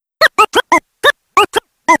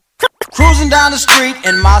down the street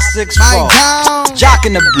in my 6'4",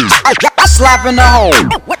 jocking the beat, slapping the hole.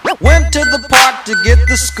 Went to the park to get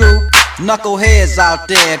the scoop. Knuckleheads out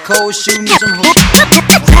there, cold shooting some hoops.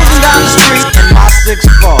 Cruising down the street in my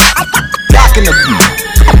 6'4", jocking the beat,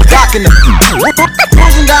 jocking the beat.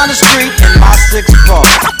 Cruising down the street in my 6'4",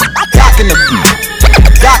 jocking the beat,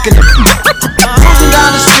 jocking the beat. Cruising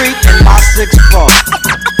down the street in my 6'4",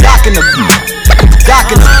 jocking the beat,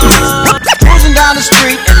 jocking the beat. Cruising down the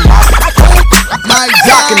street in my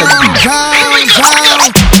jocking the beat.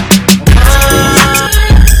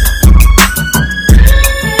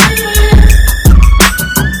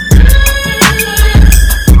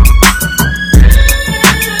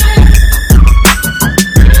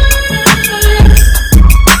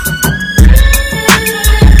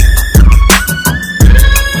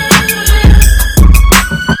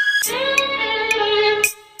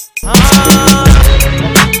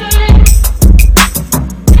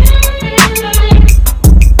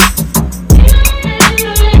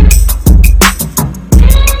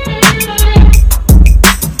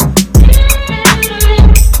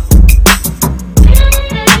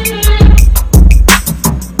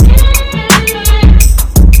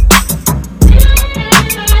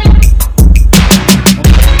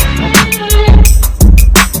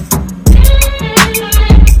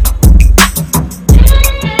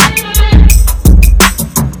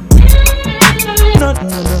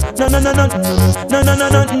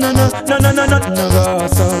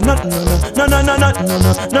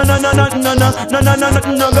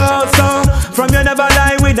 From you never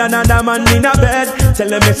lie with another man in a bed. Tell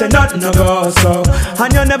them it's a nothing no go so.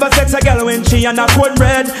 And you never sex a girl when she and a cold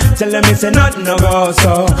red. Tell them it's a nothing no go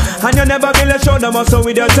so. And you never feel a shoulder muscle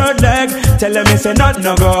with your third leg. Tell them it's a nothing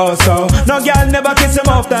no go so. No girl never kiss him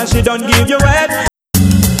off that she don't give you head.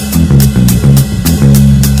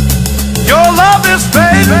 Your love is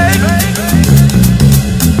fake.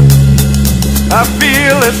 I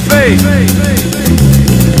feel it's fake.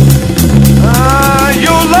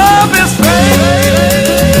 Your love is fake.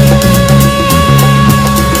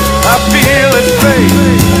 I feel it's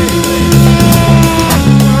fake.